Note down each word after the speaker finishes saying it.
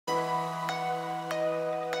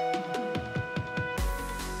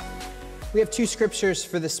We have two scriptures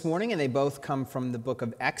for this morning, and they both come from the book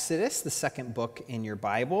of Exodus, the second book in your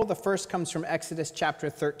Bible. The first comes from Exodus chapter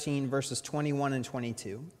 13, verses 21 and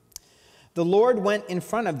 22. The Lord went in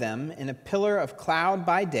front of them in a pillar of cloud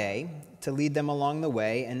by day to lead them along the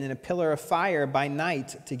way, and in a pillar of fire by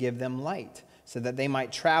night to give them light, so that they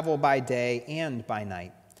might travel by day and by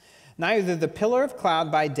night. Neither the pillar of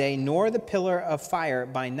cloud by day nor the pillar of fire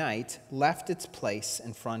by night left its place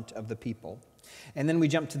in front of the people. And then we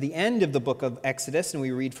jump to the end of the book of Exodus, and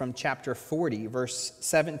we read from chapter 40, verse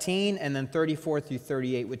 17, and then 34 through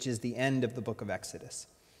 38, which is the end of the book of Exodus.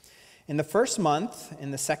 In the first month,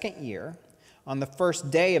 in the second year, on the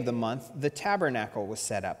first day of the month, the tabernacle was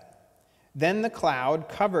set up. Then the cloud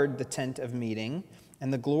covered the tent of meeting,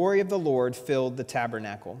 and the glory of the Lord filled the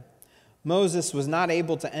tabernacle. Moses was not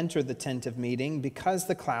able to enter the tent of meeting because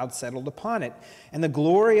the cloud settled upon it, and the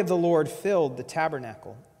glory of the Lord filled the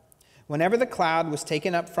tabernacle. Whenever the cloud was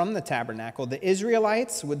taken up from the tabernacle, the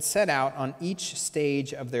Israelites would set out on each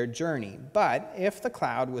stage of their journey. But if the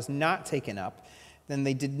cloud was not taken up, then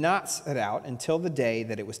they did not set out until the day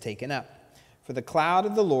that it was taken up. For the cloud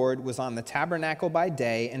of the Lord was on the tabernacle by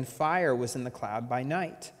day, and fire was in the cloud by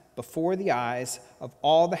night, before the eyes of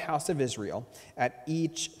all the house of Israel at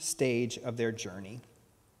each stage of their journey.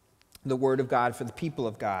 The word of God for the people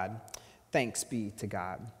of God. Thanks be to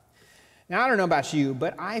God. Now, I don't know about you,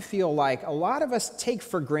 but I feel like a lot of us take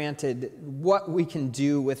for granted what we can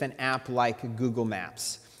do with an app like Google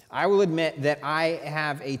Maps. I will admit that I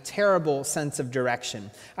have a terrible sense of direction.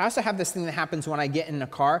 I also have this thing that happens when I get in a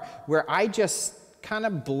car where I just kind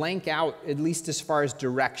of blank out, at least as far as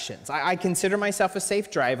directions. I consider myself a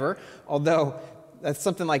safe driver, although that's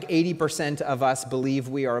something like 80% of us believe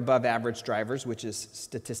we are above average drivers, which is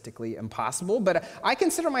statistically impossible. But I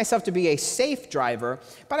consider myself to be a safe driver,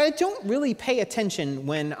 but I don't really pay attention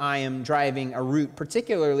when I am driving a route,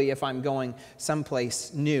 particularly if I'm going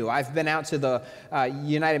someplace new. I've been out to the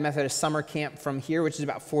United Methodist Summer Camp from here, which is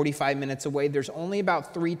about 45 minutes away. There's only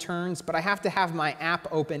about 3 turns, but I have to have my app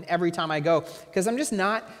open every time I go because I'm just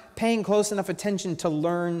not paying close enough attention to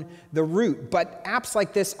learn the route. But apps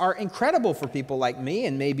like this are incredible for people like me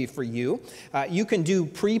and maybe for you. You can do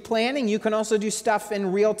pre-planning. You can also do stuff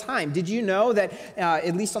in real time. Did you know that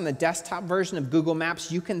at least on the desktop version of Google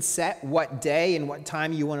Maps, you can set what day and what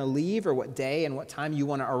time you want to leave, or what day and what time you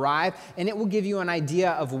want to arrive, and it will give you an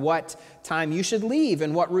idea of what time you should leave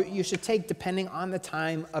and what route you should take depending on the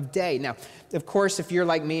time of day. Now, of course, if you're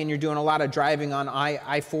like me and you're doing a lot of driving on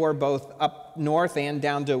I-4, both up north and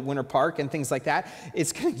down to Winter Park and things like that,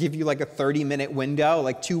 it's going to give you like a 30-minute window,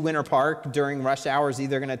 like to Winter Park during rush hour is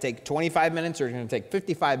either going to take 25 minutes or it's going to take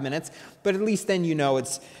 55 minutes, but at least then you know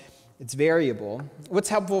it's variable. What's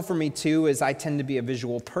helpful for me too is I tend to be a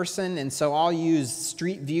visual person, and so I'll use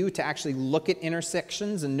Street View to actually look at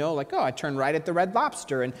intersections and know, like, oh, I turned right at the Red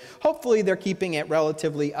Lobster, and hopefully they're keeping it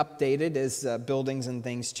relatively updated as buildings and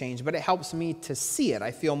things change, but it helps me to see it.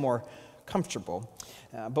 I feel more comfortable.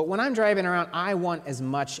 But when I'm driving around, I want as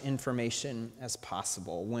much information as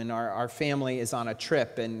possible. When our family is on a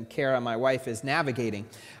trip and Kara, my wife, is navigating,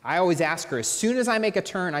 I always ask her, as soon as I make a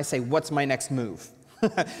turn, I say, what's my next move?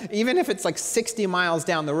 Even if it's like 60 miles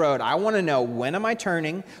down the road, I want to know, when am I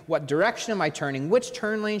turning? What direction am I turning? Which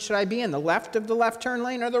turn lane should I be in? The left of the left turn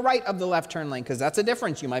lane or the right of the left turn lane? Because that's a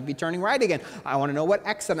difference. You might be turning right again. I want to know what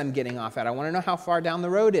exit I'm getting off at. I want to know how far down the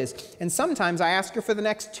road is. And sometimes I ask her for the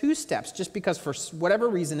next 2 steps, just because for whatever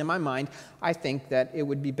reason in my mind, I think that it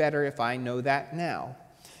would be better if I know that now.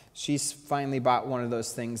 She's finally bought one of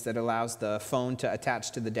those things that allows the phone to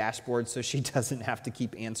attach to the dashboard so she doesn't have to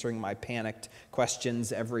keep answering my panicked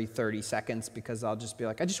questions every 30 seconds, because I'll just be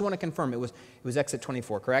like, I just want to confirm it was exit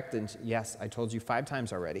 24, correct? And yes, I told you 5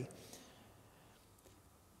 times already.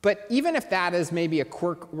 But even if that is maybe a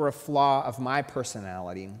quirk or a flaw of my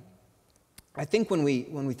personality, I think when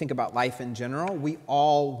we think about life in general, we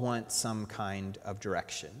all want some kind of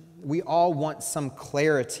direction. We all want some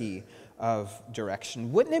clarity of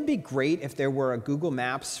direction. Wouldn't it be great if there were a Google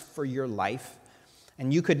Maps for your life,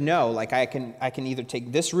 and you could know, like, I can either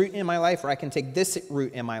take this route in my life or I can take this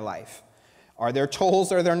route in my life? Are there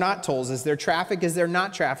tolls or are there not tolls? Is there traffic? Is there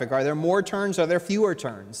not traffic? Are there more turns? Are there fewer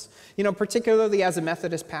turns? You know, particularly as a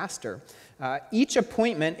Methodist pastor, each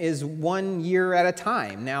appointment is 1 year at a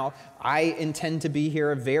time. Now, I intend to be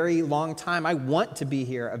here a very long time. I want to be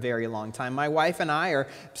here a very long time. My wife and I are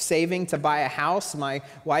saving to buy a house. My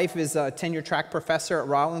wife is a tenure track professor at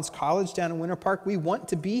Rollins College down in Winter Park. We want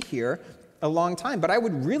to be here a long time. But I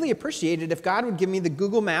would really appreciate it if God would give me the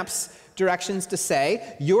Google Maps directions to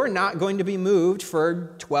say, you're not going to be moved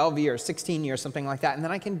for 12 years, 16 years, something like that. And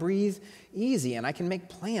then I can breathe easy and I can make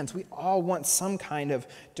plans. We all want some kind of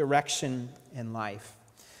direction in life.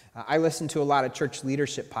 I listen to a lot of church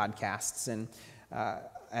leadership podcasts, and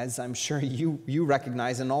as I'm sure you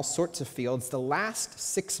recognize in all sorts of fields, the last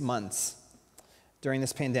 6 months during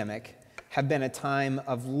this pandemic have been a time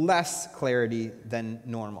of less clarity than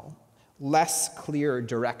normal, less clear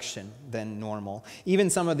direction than normal. Even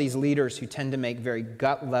some of these leaders who tend to make very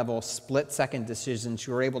gut-level, split-second decisions,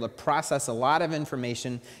 who are able to process a lot of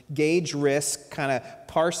information, gauge risk, kind of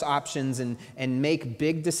parse options, and make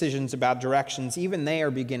big decisions about directions, even they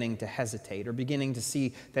are beginning to hesitate or beginning to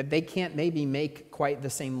see that they can't maybe make quite the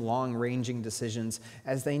same long-ranging decisions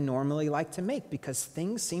as they normally like to make, because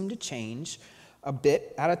things seem to change a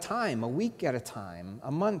bit at a time, a week at a time,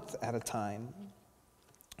 a month at a time.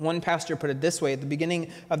 One pastor put it this way: at the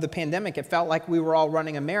beginning of the pandemic, it felt like we were all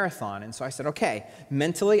running a marathon. And so I said, okay,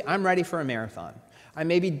 mentally, I'm ready for a marathon. I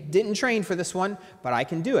maybe didn't train for this one, but I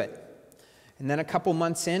can do it. And then a couple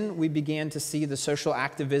months in, we began to see the social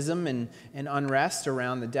activism and unrest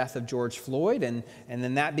around the death of George Floyd. And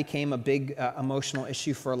then that became a big emotional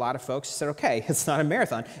issue for a lot of folks. I said, okay, it's not a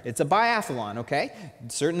marathon, it's a biathlon, okay?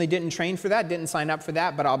 Certainly didn't train for that, didn't sign up for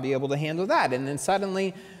that, but I'll be able to handle that. And then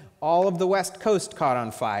suddenly, all of the West Coast caught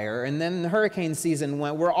on fire, and then the hurricane season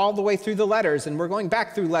went. We're all the way through the letters, and we're going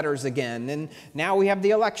back through letters again. And now we have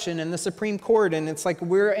the election and the Supreme Court, and it's like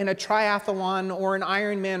we're in a triathlon or an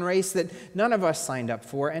Ironman race that none of us signed up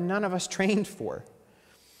for and none of us trained for.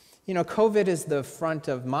 You know, COVID is the front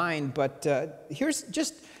of mind, but here's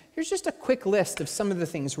just a quick list of some of the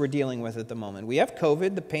things we're dealing with at the moment. We have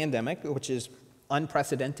COVID, the pandemic, which is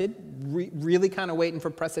unprecedented, really kind of waiting for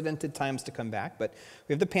precedented times to come back. But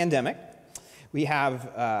we have the pandemic. We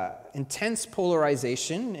have intense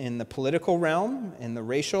polarization in the political realm, in the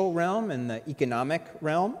racial realm, in the economic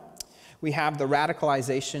realm. We have the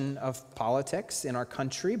radicalization of politics in our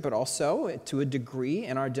country, but also, to a degree,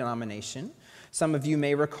 in our denomination. Some of you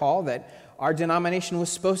may recall that our denomination was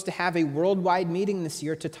supposed to have a worldwide meeting this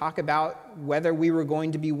year to talk about whether we were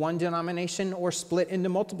going to be one denomination or split into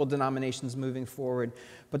multiple denominations moving forward.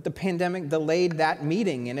 But the pandemic delayed that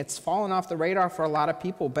meeting, and it's fallen off the radar for a lot of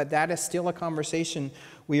people, but that is still a conversation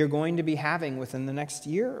we are going to be having within the next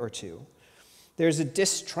year or two. There's a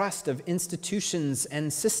distrust of institutions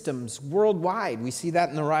and systems worldwide. We see that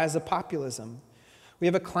in the rise of populism. We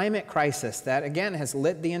have a climate crisis that, again, has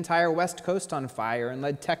lit the entire West Coast on fire and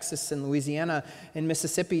led Texas and Louisiana and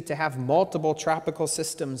Mississippi to have multiple tropical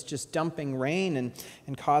systems just dumping rain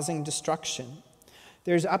and causing destruction.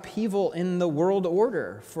 There's upheaval in the world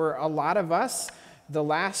order. For a lot of us, the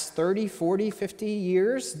last 30, 40, 50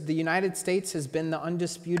 years, the United States has been the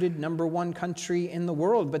undisputed #1 country in the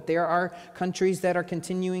world, but there are countries that are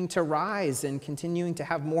continuing to rise and continuing to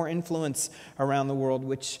have more influence around the world,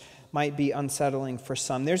 which might be unsettling for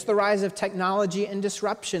some. There's the rise of technology and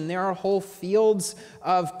disruption. There are whole fields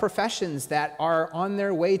of professions that are on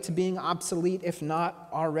their way to being obsolete, if not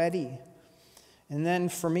already. And then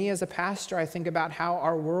for me as a pastor, I think about how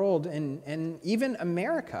our world and even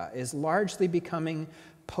America is largely becoming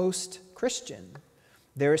post-Christian.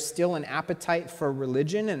 There is still an appetite for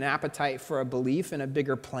religion, an appetite for a belief in a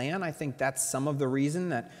bigger plan. I think that's some of the reason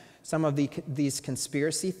that some of these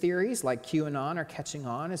conspiracy theories like QAnon are catching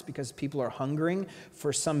on, is because people are hungering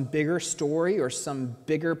for some bigger story or some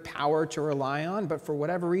bigger power to rely on. But for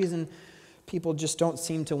whatever reason, people just don't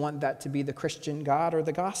seem to want that to be the Christian God or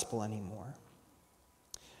the gospel anymore.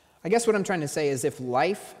 I guess what I'm trying to say is if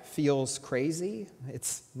life feels crazy,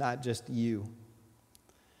 it's not just you.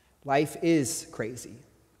 Life is crazy.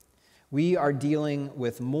 We are dealing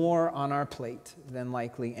with more on our plate than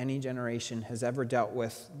likely any generation has ever dealt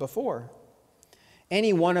with before.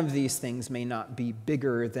 Any one of these things may not be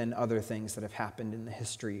bigger than other things that have happened in the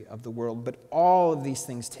history of the world, but all of these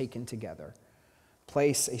things taken together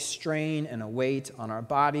place a strain and a weight on our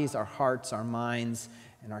bodies, our hearts, our minds,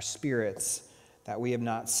 and our spirits that we have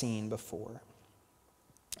not seen before.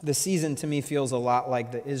 The season to me feels a lot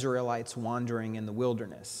like the Israelites wandering in the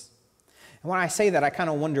wilderness. And when I say that, I kind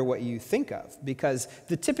of wonder what you think of, because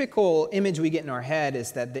the typical image we get in our head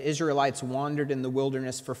is that the Israelites wandered in the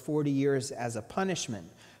wilderness for 40 years as a punishment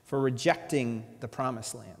for rejecting the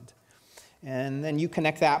promised land. And then you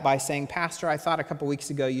connect that by saying, Pastor, I thought a couple weeks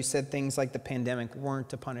ago you said things like the pandemic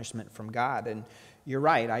weren't a punishment from God. And you're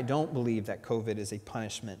right, I don't believe that COVID is a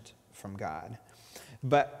punishment from God.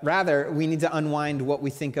 But rather, we need to unwind what we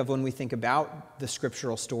think of when we think about the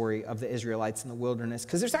scriptural story of the Israelites in the wilderness,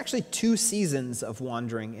 because there's actually 2 seasons of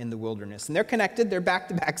wandering in the wilderness, and they're connected. They're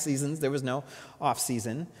back-to-back seasons. There was no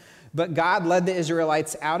off-season. But God led the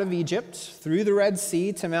Israelites out of Egypt, through the Red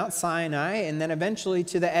Sea to Mount Sinai, and then eventually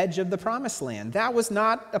to the edge of the Promised Land. That was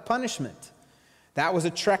not a punishment. That was a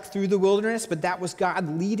trek through the wilderness, but that was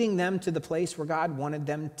God leading them to the place where God wanted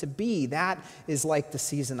them to be. That is like the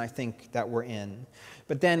season, I think, that we're in.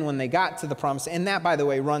 But then when they got to the promise, and that, by the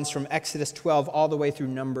way, runs from Exodus 12 all the way through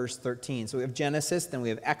Numbers 13. So we have Genesis, then we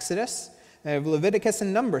have Exodus, then we have Leviticus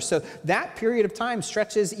and Numbers. So that period of time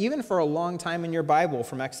stretches even for a long time in your Bible,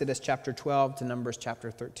 from Exodus chapter 12 to Numbers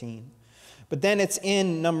chapter 13. But then it's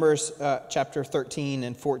in Numbers chapter 13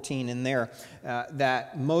 and 14 in there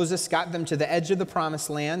that Moses got them to the edge of the promised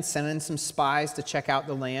land, sent in some spies to check out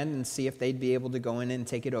the land and see if they'd be able to go in and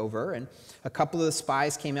take it over. And a couple of the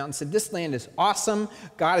spies came out and said, "This land is awesome.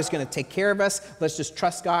 God is going to take care of us. Let's just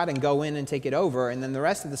trust God and go in and take it over." And then the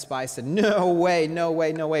rest of the spies said, "No way, no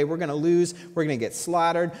way, no way. We're going to lose. We're going to get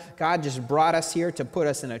slaughtered. God just brought us here to put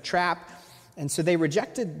us in a trap." And so they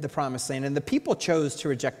rejected the promised land, and the people chose to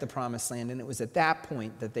reject the promised land. And it was at that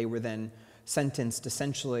point that they were then sentenced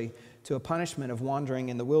essentially to a punishment of wandering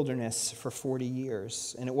in the wilderness for 40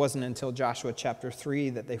 years. And it wasn't until Joshua chapter 3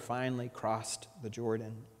 that they finally crossed the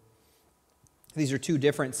Jordan. These are 2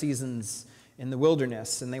 different seasons in the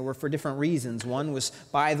wilderness, and they were for different reasons. One was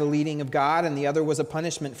by the leading of God, and the other was a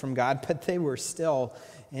punishment from God, but they were still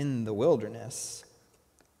in the wilderness.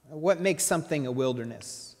 What makes something a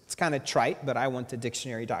wilderness? It's kind of trite, but I went to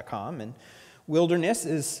dictionary.com, and wilderness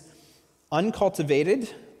is uncultivated,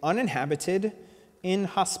 uninhabited,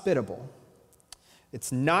 inhospitable.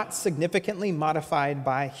 It's not significantly modified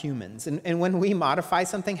by humans. And when we modify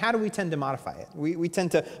something, how do we tend to modify it? We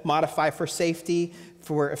tend to modify for safety,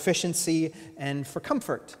 for efficiency, and for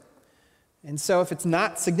comfort. And so if it's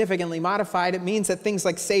not significantly modified, it means that things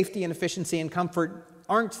like safety and efficiency and comfort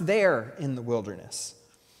aren't there in the wilderness.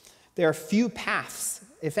 There are few paths,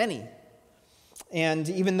 if any. And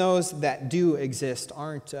even those that do exist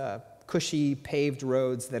aren't cushy paved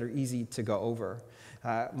roads that are easy to go over.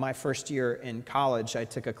 My first year in college, I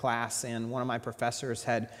took a class, and one of my professors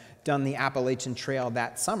had done the Appalachian Trail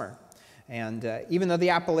that summer. And even though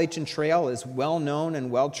the Appalachian Trail is well known and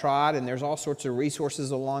well trod, and there's all sorts of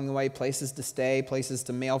resources along the way, places to stay, places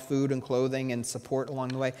to mail food and clothing and support along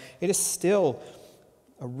the way, it is still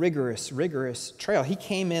a rigorous trail. He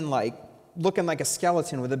came in looking like a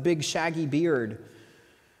skeleton with a big shaggy beard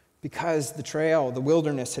because the trail, the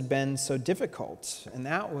wilderness, had been so difficult. And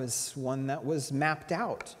that was one that was mapped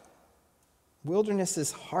out. Wilderness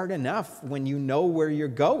is hard enough when you know where you're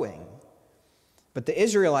going. But the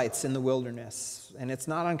Israelites in the wilderness, and it's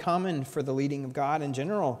not uncommon for the leading of God in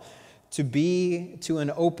general, to be to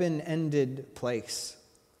an open-ended place,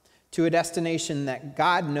 to a destination that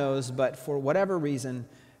God knows, but for whatever reason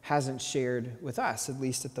hasn't shared with us, at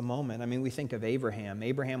least at the moment. I mean, we think of Abraham.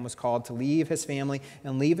 Abraham was called to leave his family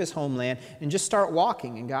and leave his homeland and just start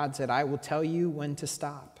walking. And God said, "I will tell you when to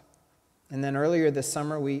stop." And then earlier this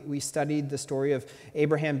summer, we studied the story of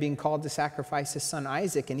Abraham being called to sacrifice his son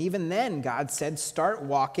Isaac. And even then, God said, "Start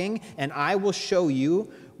walking, and I will show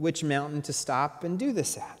you which mountain to stop and do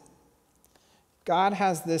this at." God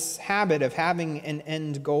has this habit of having an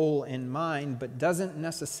end goal in mind, but doesn't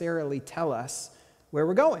necessarily tell us where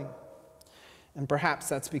we're going. And perhaps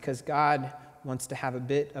that's because God wants to have a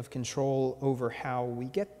bit of control over how we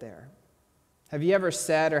get there. Have you ever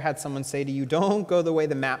said or had someone say to you, "Don't go the way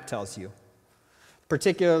the map tells you"?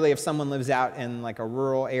 Particularly if someone lives out in like a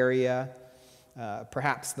rural area,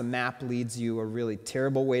 perhaps the map leads you a really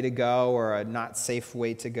terrible way to go or a not safe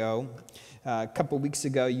way to go. A couple weeks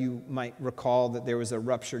ago, you might recall that there was a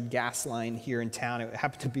ruptured gas line here in town. It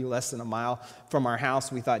happened to be less than a mile from our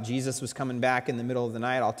house. We thought Jesus was coming back in the middle of the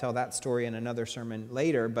night. I'll tell that story in another sermon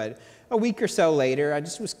later. But a week or so later, I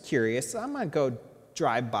just was curious. I'm going to go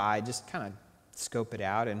drive by, just kind of scope it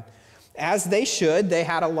out. And as they should, they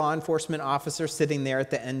had a law enforcement officer sitting there at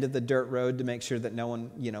the end of the dirt road to make sure that no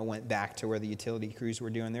one, went back to where the utility crews were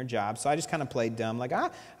doing their job. So I just kind of played dumb, like,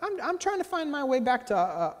 I'm trying to find my way back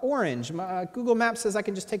to Orange. My Google Maps says I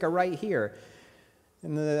can just take a right here.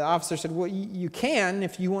 And the officer said, "Well, you can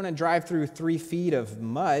if you want to drive through 3 feet of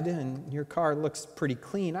mud and your car looks pretty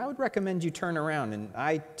clean. I would recommend you turn around." And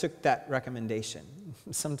I took that recommendation.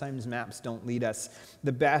 Sometimes maps don't lead us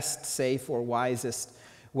the best, safe, or wisest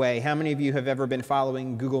way. How many of you have ever been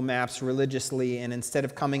following Google Maps religiously, and instead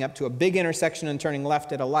of coming up to a big intersection and turning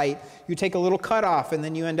left at a light, you take a little cutoff, and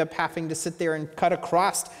then you end up having to sit there and cut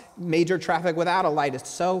across major traffic without a light? It's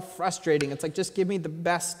so frustrating. It's like, just give me the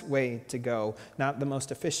best way to go, not the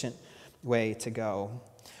most efficient way to go.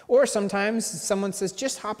 Or sometimes someone says,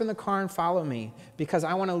 just hop in the car and follow me because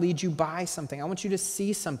I want to lead you by something. I want you to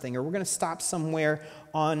see something, or we're going to stop somewhere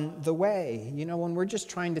on the way. You know, when we're just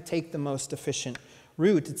trying to take the most efficient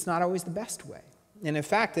route, it's not always the best way. And in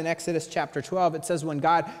fact, in Exodus chapter 12, it says when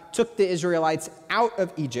God took the Israelites out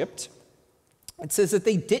of Egypt, it says that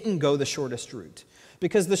they didn't go the shortest route,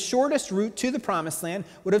 because the shortest route to the promised land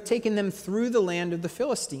would have taken them through the land of the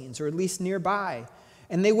Philistines, or at least nearby.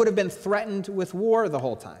 And they would have been threatened with war the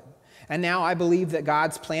whole time. And now I believe that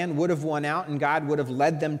God's plan would have won out and God would have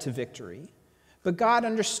led them to victory. But God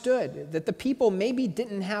understood that the people maybe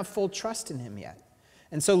didn't have full trust in him yet.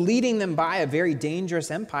 And so leading them by a very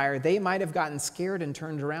dangerous empire, they might have gotten scared and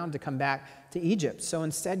turned around to come back to Egypt. So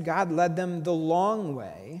instead, God led them the long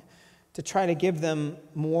way to try to give them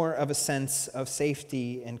more of a sense of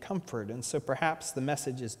safety and comfort. And so perhaps the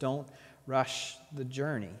message is, don't rush the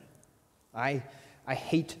journey. I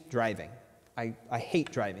hate driving. I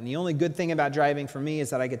hate driving. The only good thing about driving for me is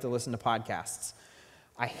that I get to listen to podcasts.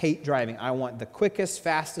 I hate driving. I want the quickest,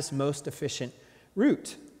 fastest, most efficient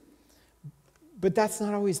route. But that's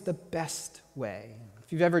not always the best way.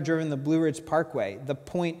 If you've ever driven the Blue Ridge Parkway, the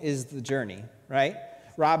point is the journey, right?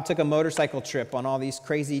 Rob took a motorcycle trip on all these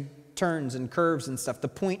crazy turns and curves and stuff. The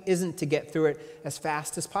point isn't to get through it as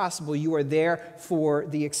fast as possible. You are there for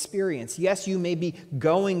the experience. Yes, you may be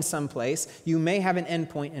going someplace. You may have an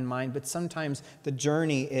endpoint in mind, but sometimes the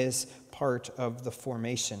journey is part of the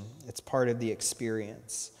formation. It's part of the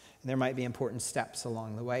experience. And there might be important steps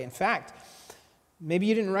along the way. In fact, maybe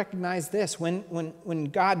you didn't recognize this. When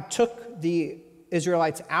God took the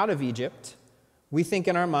Israelites out of Egypt, we think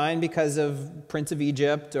in our mind, because of Prince of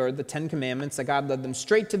Egypt or the Ten Commandments, that God led them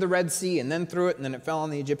straight to the Red Sea and then through it, and then it fell on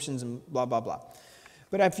the Egyptians and blah, blah, blah.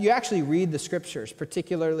 But if you actually read the scriptures,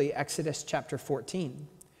 particularly Exodus chapter 14,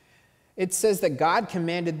 it says that God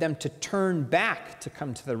commanded them to turn back to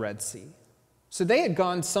come to the Red Sea. So they had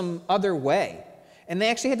gone some other way, and they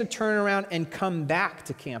actually had to turn around and come back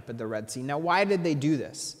to camp at the Red Sea. Now, why did they do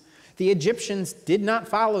this? The Egyptians did not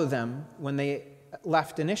follow them when they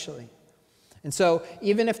left initially. And so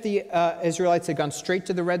even if the Israelites had gone straight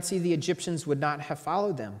to the Red Sea, the Egyptians would not have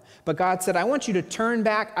followed them. But God said, I want you to turn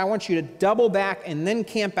back, I want you to double back, and then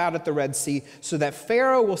camp out at the Red Sea, so that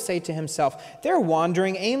Pharaoh will say to himself, they're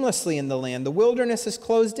wandering aimlessly in the land. The wilderness is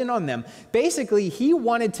closed in on them. Basically, he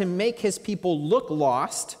wanted to make his people look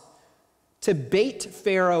lost, to bait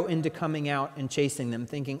Pharaoh into coming out and chasing them,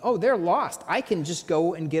 thinking, oh, they're lost. I can just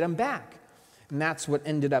go and get them back. And that's what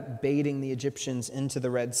ended up baiting the Egyptians into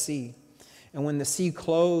the Red Sea. And when the sea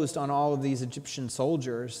closed on all of these Egyptian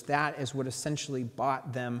soldiers, that is what essentially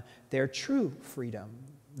bought them their true freedom.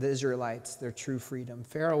 The Israelites, their true freedom.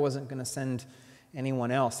 Pharaoh wasn't going to send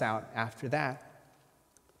anyone else out after that.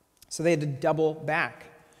 So they had to double back.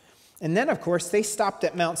 And then, of course, they stopped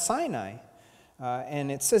at Mount Sinai.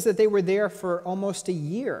 And it says that they were there for almost a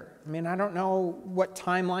year. I mean, I don't know what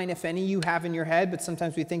timeline, if any, you have in your head, but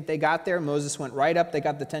sometimes we think they got there. Moses went right up. They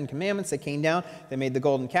got the 10 Commandments. They came down. They made the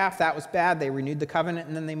golden calf. That was bad. They renewed the covenant,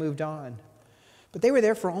 and then they moved on. But they were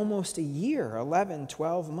there for almost a year, 11,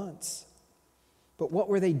 12 months. But what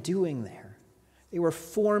were they doing there? They were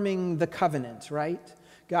forming the covenant, right?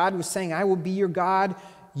 God was saying, I will be your God.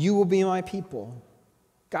 You will be my people.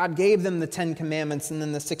 God gave them the 10 Commandments and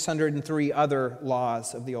then the 603 other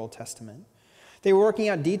laws of the Old Testament. They were working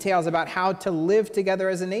out details about how to live together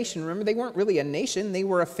as a nation. Remember, they weren't really a nation. They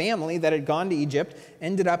were a family that had gone to Egypt,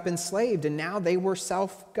 ended up enslaved, and now they were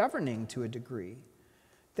self-governing to a degree.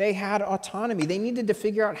 They had autonomy. They needed to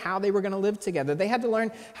figure out how they were going to live together. They had to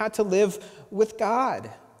learn how to live with God.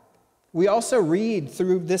 We also read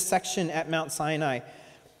through this section at Mount Sinai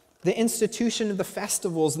the institution of the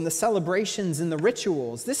festivals and the celebrations and the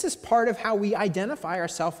rituals. This is part of how we identify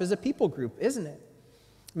ourselves as a people group, isn't it?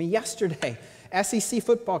 I mean, yesterday, SEC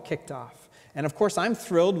football kicked off. And of course, I'm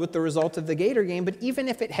thrilled with the result of the Gator game, but even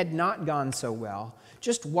if it had not gone so well,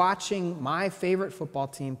 just watching my favorite football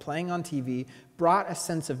team playing on TV brought a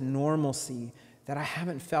sense of normalcy that I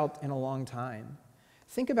haven't felt in a long time.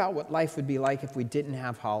 Think about what life would be like if we didn't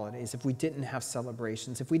have holidays, if we didn't have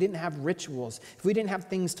celebrations, if we didn't have rituals, if we didn't have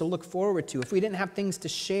things to look forward to, if we didn't have things to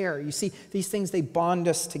share. You see, these things, they bond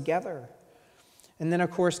us together. And then,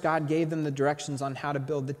 of course, God gave them the directions on how to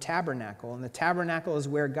build the tabernacle. And the tabernacle is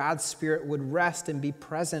where God's Spirit would rest and be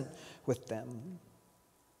present with them.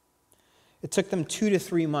 It took them 2 to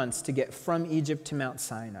 3 months to get from Egypt to Mount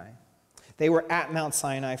Sinai. They were at Mount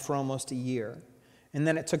Sinai for almost a year. And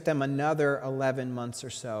then it took them another 11 months or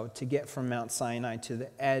so to get from Mount Sinai to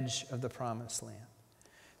the edge of the Promised Land.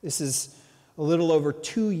 This is a little over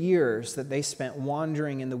 2 years that they spent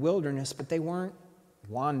wandering in the wilderness, but they weren't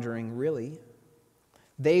wandering really.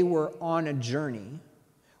 They were on a journey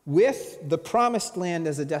with the Promised Land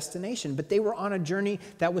as a destination, but they were on a journey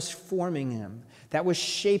that was forming them, that was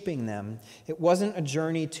shaping them. It wasn't a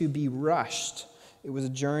journey to be rushed. It was a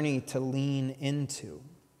journey to lean into.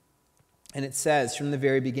 And it says from the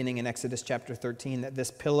very beginning in Exodus chapter 13 that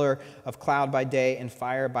this pillar of cloud by day and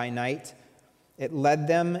fire by night, it led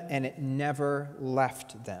them and it never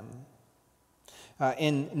left them.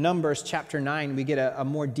 In Numbers chapter 9, we get a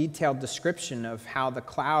more detailed description of how the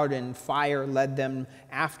cloud and fire led them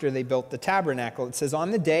after they built the tabernacle. It says,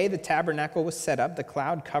 on the day the tabernacle was set up, the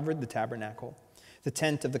cloud covered the tabernacle, the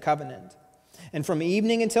tent of the covenant. And from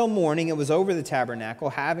evening until morning, it was over the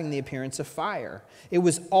tabernacle, having the appearance of fire. It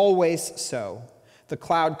was always so. The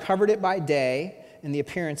cloud covered it by day, and the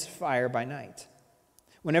appearance of fire by night.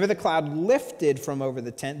 Whenever the cloud lifted from over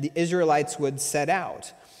the tent, the Israelites would set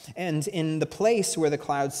out. And in the place where the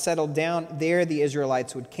cloud settled down, there the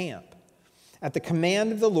Israelites would camp. At the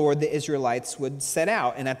command of the Lord, the Israelites would set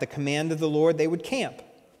out, and at the command of the Lord, they would camp.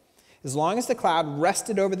 As long as the cloud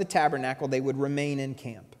rested over the tabernacle, they would remain in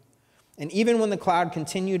camp. And even when the cloud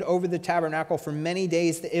continued over the tabernacle for many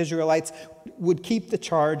days, the Israelites would keep the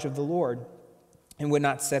charge of the Lord and would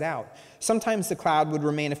not set out. Sometimes the cloud would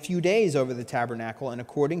remain a few days over the tabernacle, and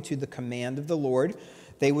according to the command of the Lord,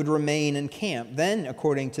 they would remain in camp. Then,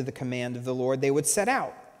 according to the command of the Lord, they would set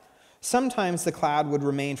out. Sometimes the cloud would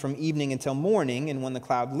remain from evening until morning, and when the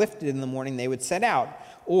cloud lifted in the morning, they would set out.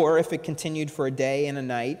 Or if it continued for a day and a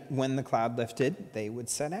night, when the cloud lifted, they would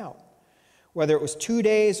set out. Whether it was 2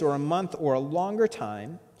 days or a month or a longer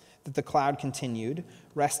time that the cloud continued,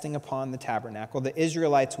 resting upon the tabernacle, the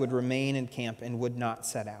Israelites would remain in camp and would not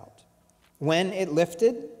set out. When it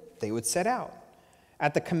lifted, they would set out.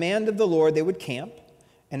 At the command of the Lord, they would camp,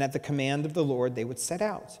 and at the command of the Lord, they would set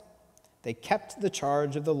out. They kept the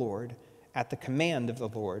charge of the Lord at the command of the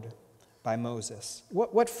Lord by Moses.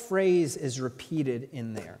 What phrase is repeated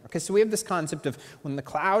in there? Okay, so we have this concept of when the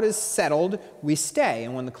cloud is settled, we stay,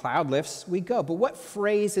 and when the cloud lifts, we go. But what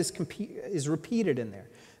phrase is repeated in there?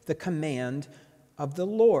 The command of the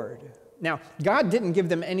Lord. Now, God didn't give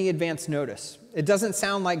them any advance notice. It doesn't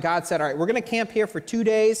sound like God said, all right, we're going to camp here for 2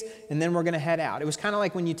 days, and then we're going to head out. It was kind of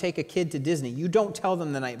like when you take a kid to Disney. You don't tell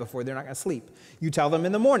them the night before they're not going to sleep. You tell them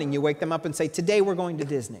in the morning. You wake them up and say, today we're going to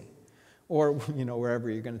Disney. Or, wherever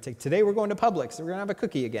you're going to take. Today we're going to Publix. We're going to have a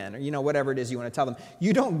cookie again. Or, whatever it is you want to tell them.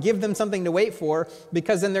 You don't give them something to wait for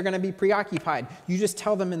because then they're going to be preoccupied. You just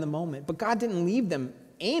tell them in the moment. But God didn't leave them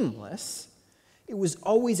aimless. It was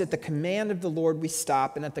always at the command of the Lord we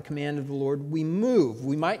stop, and at the command of the Lord we move.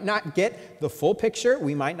 We might not get the full picture.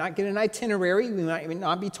 We might not get an itinerary. We might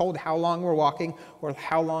not be told how long we're walking or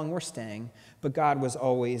how long we're staying. But God was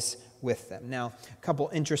always with them. Now, a couple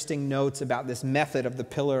interesting notes about this method of the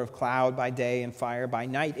pillar of cloud by day and fire by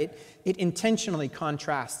night. It intentionally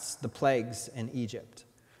contrasts the plagues in Egypt,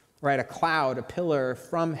 right? A cloud, a pillar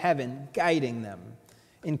from heaven guiding them,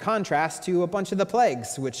 in contrast to a bunch of the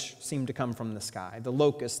plagues which seem to come from the sky: the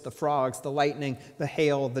locusts, the frogs, the lightning, the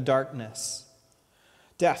hail, the darkness.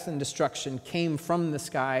 Death and destruction came from the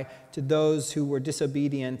sky to those who were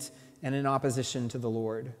disobedient and in opposition to the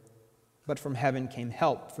Lord. But from heaven came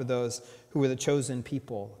help for those who were the chosen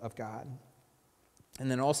people of God.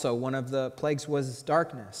 And then also one of the plagues was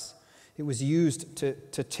darkness. It was used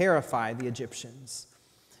to terrify the Egyptians.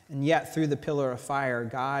 And yet through the pillar of fire,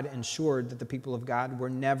 God ensured that the people of God were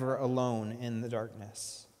never alone in the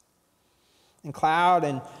darkness. And cloud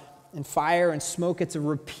and fire and smoke, it's a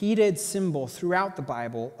repeated symbol throughout the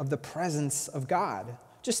Bible of the presence of God.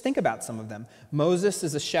 Just think about some of them. Moses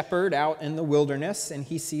is a shepherd out in the wilderness, and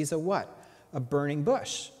he sees a what? A burning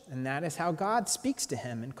bush. And that is how God speaks to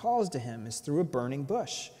him and calls to him, is through a burning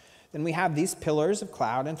bush. Then we have these pillars of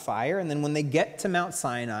cloud and fire, and then when they get to Mount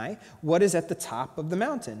Sinai, what is at the top of the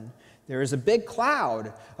mountain? There is a big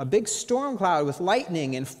cloud, a big storm cloud with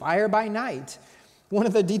lightning and fire by night. One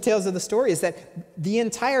of the details of the story is that the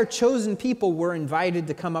entire chosen people were invited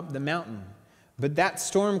to come up the mountain. But that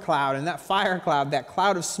storm cloud and that fire cloud, that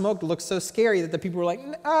cloud of smoke looked so scary that the people were like,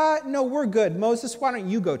 no, we're good. Moses, why don't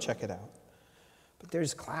you go check it out? But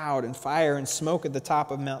there's cloud and fire and smoke at the top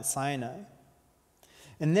of Mount Sinai.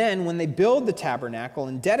 And then when they build the tabernacle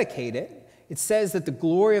and dedicate it, it says that the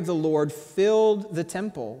glory of the Lord filled the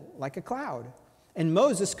temple like a cloud. And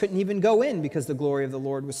Moses couldn't even go in because the glory of the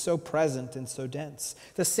Lord was so present and so dense.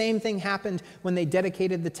 The same thing happened when they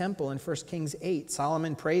dedicated the temple in 1 Kings 8.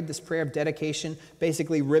 Solomon prayed this prayer of dedication,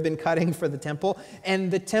 basically ribbon cutting for the temple,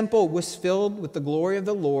 and the temple was filled with the glory of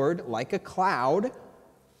the Lord like a cloud,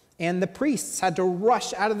 and the priests had to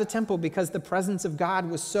rush out of the temple because the presence of God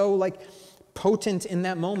was so potent in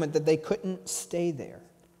that moment that they couldn't stay there.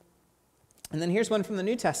 And then here's one from the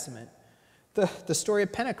New Testament. The story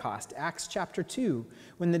of Pentecost, Acts chapter 2,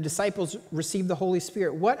 when the disciples received the Holy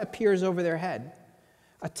Spirit, what appears over their head?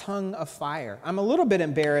 A tongue of fire. I'm a little bit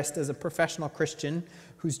embarrassed as a professional Christian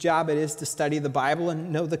whose job it is to study the Bible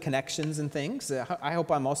and know the connections and things. I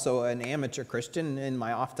hope I'm also an amateur Christian in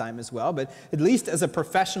my off time as well, but at least as a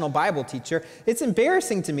professional Bible teacher, it's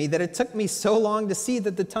embarrassing to me that it took me so long to see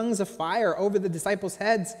that the tongues of fire over the disciples'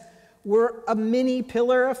 heads were a mini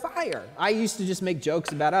pillar of fire. I used to just make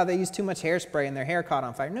jokes about, they use too much hairspray and their hair caught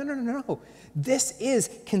on fire. No. This is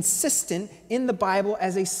consistent in the Bible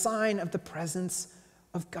as a sign of the presence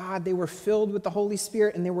of God. They were filled with the Holy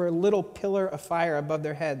Spirit, and they were a little pillar of fire above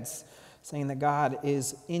their heads, saying that God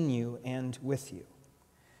is in you and with you.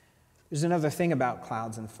 There's another thing about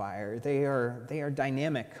clouds and fire. They are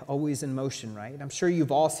dynamic, always in motion, right? I'm sure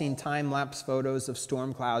you've all seen time-lapse photos of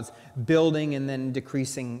storm clouds building and then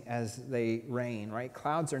decreasing as they rain, right?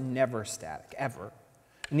 Clouds are never static, ever.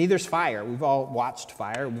 Neither's fire. We've all watched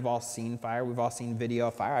fire. We've all seen fire. We've all seen video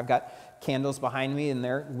of fire. I've got candles behind me, and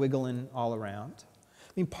they're wiggling all around.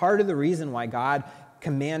 I mean, part of the reason why God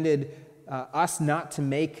commanded us not to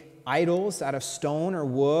make idols out of stone or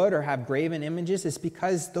wood or have graven images is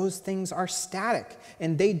because those things are static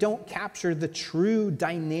and they don't capture the true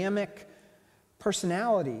dynamic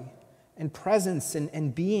personality and presence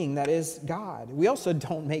and being that is God. We also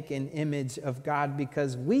don't make an image of God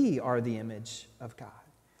because we are the image of God.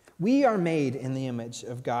 We are made in the image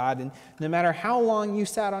of God, and no matter how long you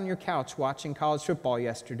sat on your couch watching college football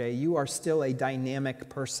yesterday, you are still a dynamic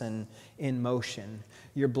person in motion.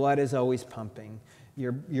 Your blood is always pumping.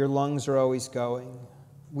 Your lungs are always going.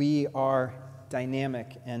 We are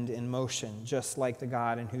dynamic and in motion, just like the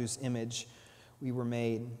God in whose image we were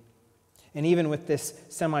made. And even with this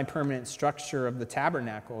semi-permanent structure of the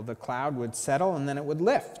tabernacle, the cloud would settle and then it would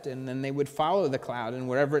lift, and then they would follow the cloud, and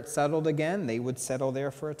wherever it settled again, they would settle there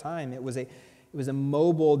for a time. It was a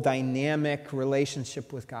mobile, dynamic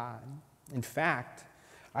relationship with God. In fact,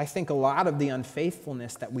 I think a lot of the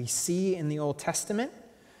unfaithfulness that we see in the Old Testament,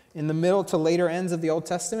 in the middle to later ends of the Old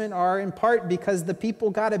Testament, are in part because the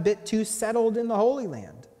people got a bit too settled in the Holy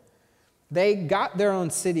Land. They got their own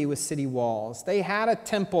city with city walls. They had a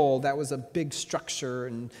temple that was a big structure,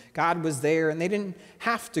 and God was there, and they didn't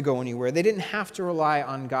have to go anywhere. They didn't have to rely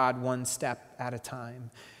on God one step at a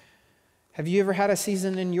time. Have you ever had a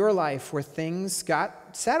season in your life where things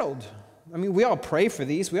got settled? I mean, we all pray for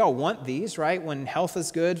these. We all want these, right? When health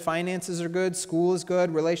is good, finances are good, school is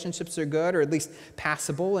good, relationships are good, or at least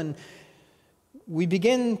passable. And we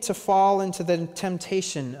begin to fall into the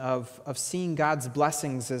temptation of seeing God's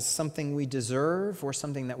blessings as something we deserve or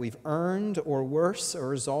something that we've earned, or worse, a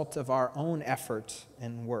result of our own effort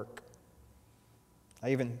and work.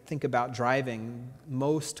 I even think about driving.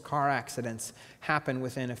 Most car accidents happen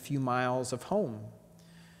within a few miles of home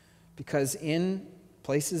because in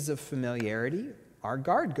places of familiarity, our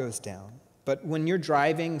guard goes down. But when you're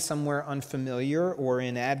driving somewhere unfamiliar or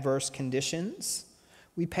in adverse conditions,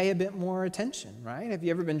 we pay a bit more attention, right? Have you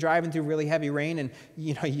ever been driving through really heavy rain and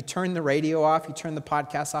you turn the radio off, you turn the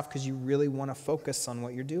podcast off because you really want to focus on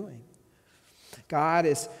what you're doing? God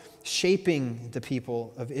is shaping the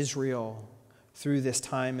people of Israel through this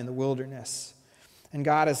time in the wilderness. And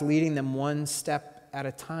God is leading them one step at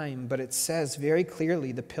a time, but it says very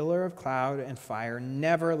clearly the pillar of cloud and fire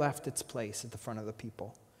never left its place at the front of the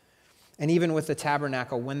people. And even with the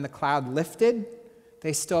tabernacle, when the cloud lifted,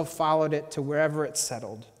 they still followed it to wherever it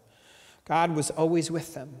settled. God was always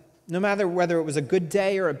with them, no matter whether it was a good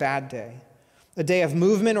day or a bad day, a day of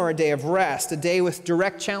movement or a day of rest, a day with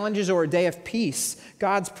direct challenges or a day of peace.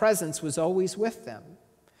 God's presence was always with them.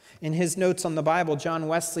 In his notes on the Bible, John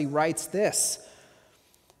Wesley writes this,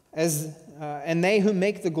 and they who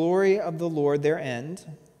make the glory of the Lord their end,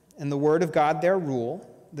 and the word of God their rule,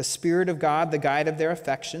 the Spirit of God the guide of their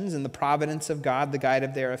affections, and the providence of God the guide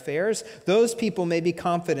of their affairs, those people may be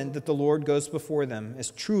confident that the Lord goes before them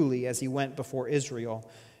as truly as he went before Israel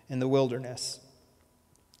in the wilderness.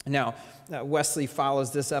 Now, Wesley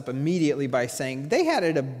follows this up immediately by saying they had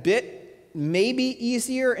it a bit maybe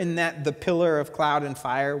easier in that the pillar of cloud and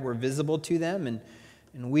fire were visible to them,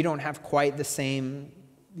 and we don't have quite the same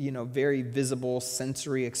very visible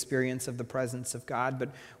sensory experience of the presence of God.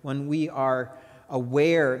 But when we are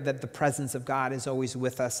aware that the presence of God is always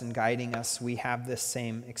with us and guiding us, we have this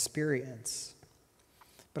same experience.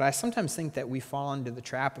 But I sometimes think that we fall into the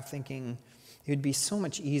trap of thinking it would be so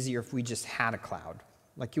much easier if we just had a cloud.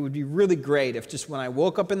 Like, it would be really great if just when I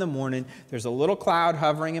woke up in the morning, there's a little cloud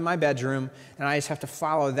hovering in my bedroom, and I just have to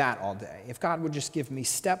follow that all day. If God would just give me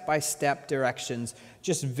step-by-step directions,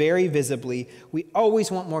 just very visibly. We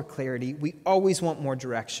always want more clarity. We always want more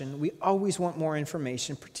direction. We always want more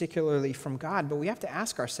information, particularly from God. But we have to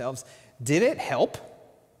ask ourselves, did it help?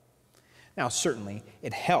 Now, certainly,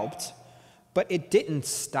 it helped. But it didn't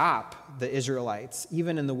stop the Israelites,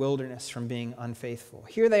 even in the wilderness, from being unfaithful.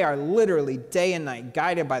 Here they are literally day and night,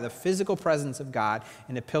 guided by the physical presence of God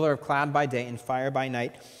in a pillar of cloud by day and fire by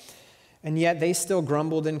night. And yet they still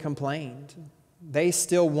grumbled and complained. They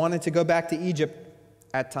still wanted to go back to Egypt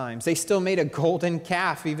at times. They still made a golden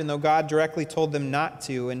calf, even though God directly told them not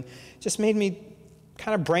to. And just made me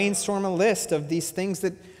kind of brainstorm a list of these things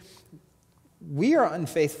that we are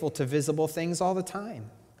unfaithful to visible things all the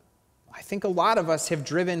time. I think a lot of us have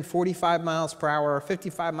driven 45 miles per hour or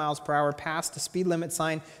 55 miles per hour past a speed limit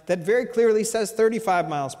sign that very clearly says 35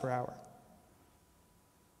 miles per hour.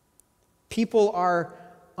 People are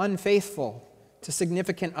unfaithful to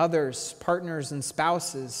significant others, partners, and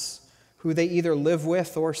spouses who they either live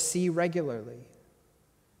with or see regularly.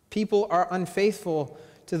 People are unfaithful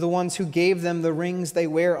to the ones who gave them the rings they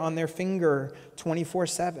wear on their finger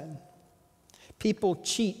 24/7. People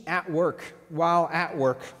cheat at work while at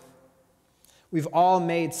work. We've all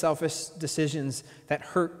made selfish decisions that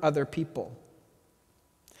hurt other people.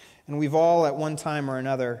 And we've all, at one time or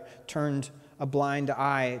another, turned a blind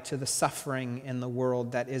eye to the suffering in the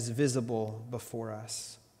world that is visible before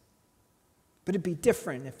us. But it'd be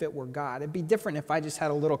different if it were God. It'd be different if I just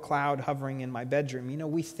had a little cloud hovering in my bedroom. You know,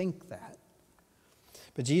 we think that.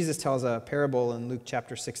 But Jesus tells a parable in Luke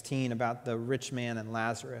chapter 16 about the rich man and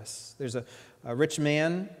Lazarus. There's a rich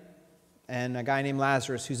man and a guy named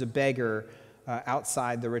Lazarus who's a beggar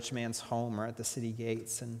outside the rich man's home or at the city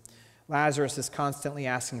gates. And Lazarus is constantly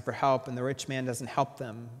asking for help, and the rich man doesn't help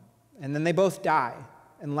them. And then they both die.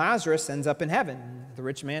 And Lazarus ends up in heaven. The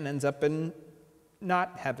rich man ends up in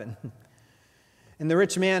not heaven. And the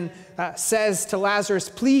rich man says to Lazarus,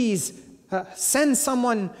 please send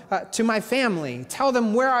someone to my family. Tell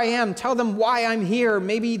them where I am. Tell them why I'm here.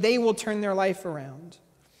 Maybe they will turn their life around.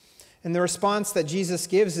 And the response that Jesus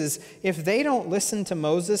gives is, if they don't listen to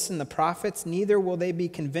Moses and the prophets, neither will they be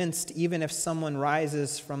convinced, even if someone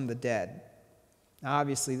rises from the dead. Now,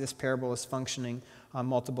 obviously, this parable is functioning on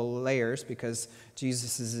multiple layers because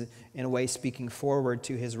Jesus is, in a way, speaking forward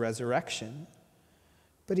to his resurrection.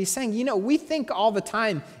 But he's saying, you know, we think all the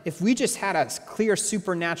time, if we just had a clear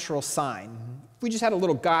supernatural sign, if we just had a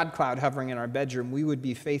little God cloud hovering in our bedroom, we would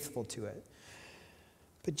be faithful to it.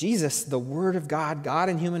 But Jesus, the Word of God, God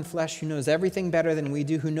in human flesh, who knows everything better than we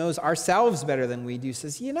do, who knows ourselves better than we do,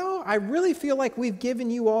 says, you know, I really feel like we've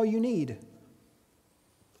given you all you need.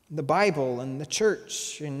 The Bible and the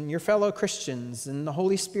church and your fellow Christians and the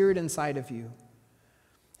Holy Spirit inside of you.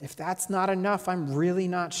 If that's not enough, I'm really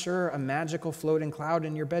not sure a magical floating cloud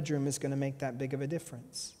in your bedroom is going to make that big of a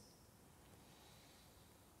difference.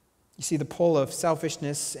 You see, the pull of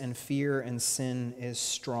selfishness and fear and sin is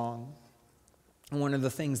strong. One of the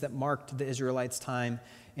things that marked the Israelites' time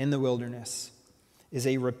in the wilderness is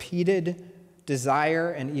a repeated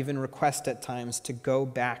desire and even request at times to go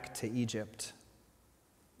back to Egypt.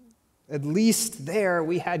 At least there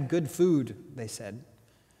we had good food, they said.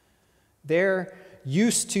 They're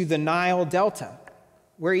used to the Nile Delta,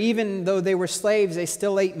 where even though they were slaves, they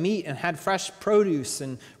still ate meat and had fresh produce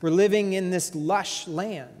and were living in this lush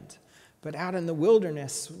land. But out in the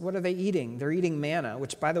wilderness, what are they eating? They're eating manna,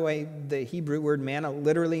 which, by the way, the Hebrew word manna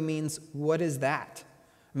literally means, what is that?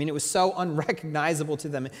 I mean, it was so unrecognizable to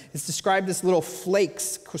them. It's described as little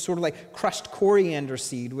flakes, sort of like crushed coriander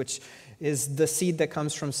seed, which is the seed that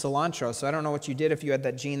comes from cilantro. So I don't know what you did if you had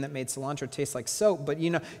that gene that made cilantro taste like soap, but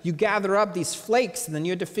you know, you gather up these flakes and then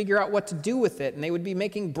you had to figure out what to do with it. And they would be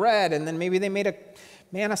making bread, and then maybe they made a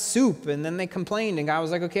manna soup, and then they complained, and God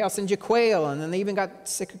was like, okay, I'll send you quail. And then they even got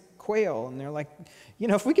sick of quail, and they're like, you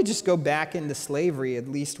know, if we could just go back into slavery, at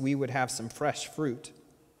least we would have some fresh fruit.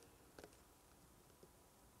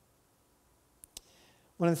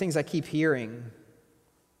 One of the things I keep hearing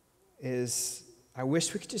is, I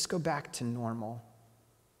wish we could just go back to normal.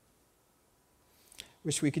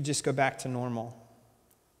 Wish we could just go back to normal.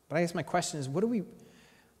 But I guess my question is, what do we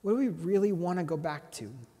really want to go back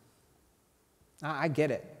to? I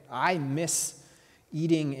get it. I miss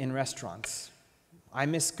eating in restaurants. I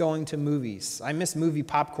miss going to movies. I miss movie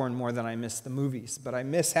popcorn more than I miss the movies, but I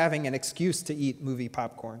miss having an excuse to eat movie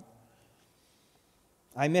popcorn.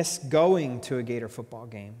 I miss going to a Gator football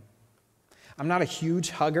game. I'm not a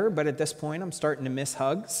huge hugger, but at this point I'm starting to miss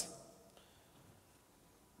hugs.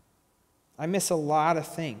 I miss a lot of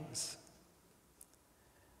things.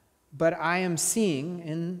 But I am seeing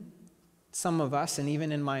in some of us, and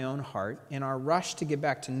even in my own heart, in our rush to get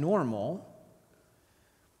back to normal,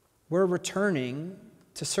 we're returning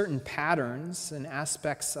to certain patterns and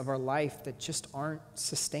aspects of our life that just aren't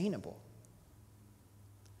sustainable.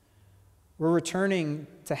 We're returning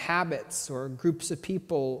to habits or groups of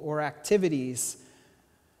people or activities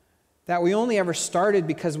that we only ever started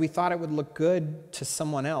because we thought it would look good to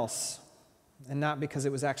someone else and not because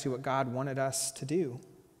it was actually what God wanted us to do.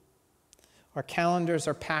 Our calendars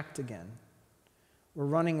are packed again. We're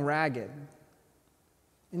running ragged.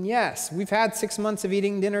 And yes, we've had 6 months of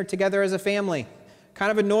eating dinner together as a family.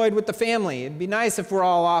 Kind of annoyed with the family. It'd be nice if we're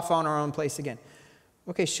all off on our own place again.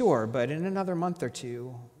 Okay, sure, but in another month or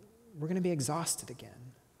two, we're going to be exhausted again.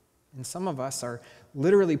 And some of us are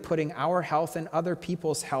literally putting our health and other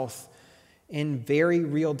people's health in very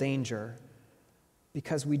real danger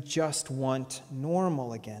because we just want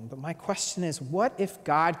normal again. But my question is, what if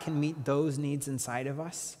God can meet those needs inside of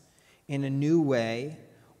us in a new way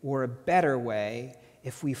or a better way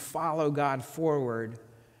if we follow God forward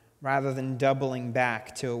rather than doubling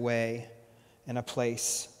back to a way and a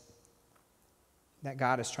place that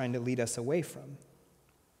God is trying to lead us away from?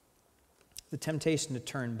 The temptation to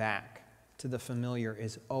turn back to the familiar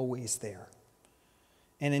is always there.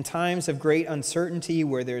 And in times of great uncertainty,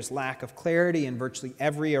 where there's lack of clarity in virtually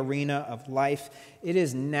every arena of life, it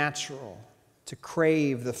is natural to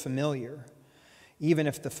crave the familiar, even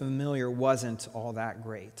if the familiar wasn't all that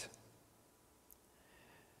great.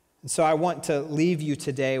 And so I want to leave you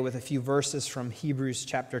today with a few verses from Hebrews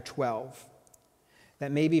chapter 12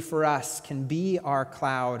 that maybe for us can be our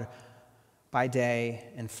cloud by day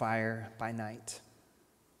and fire by night.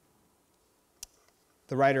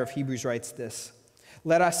 The writer of Hebrews writes this: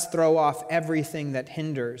 "Let us throw off everything that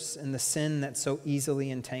hinders and the sin that so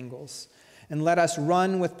easily entangles, and let us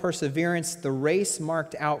run with perseverance the race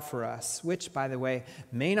marked out for us," which, by the way,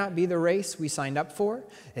 may not be the race we signed up for,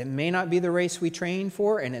 it may not be the race we trained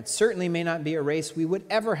for, and it certainly may not be a race we would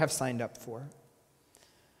ever have signed up for.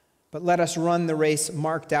 But let us run the race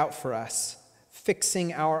marked out for us,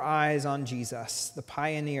 fixing our eyes on Jesus, the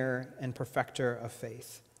pioneer and perfecter of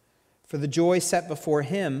faith. For the joy set before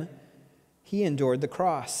him, he endured the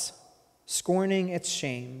cross, scorning its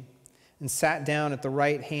shame, and sat down at the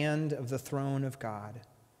right hand of the throne of God.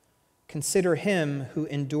 Consider him who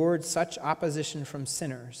endured such opposition from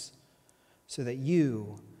sinners, so that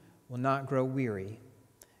you will not grow weary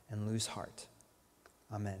and lose heart.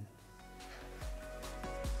 Amen.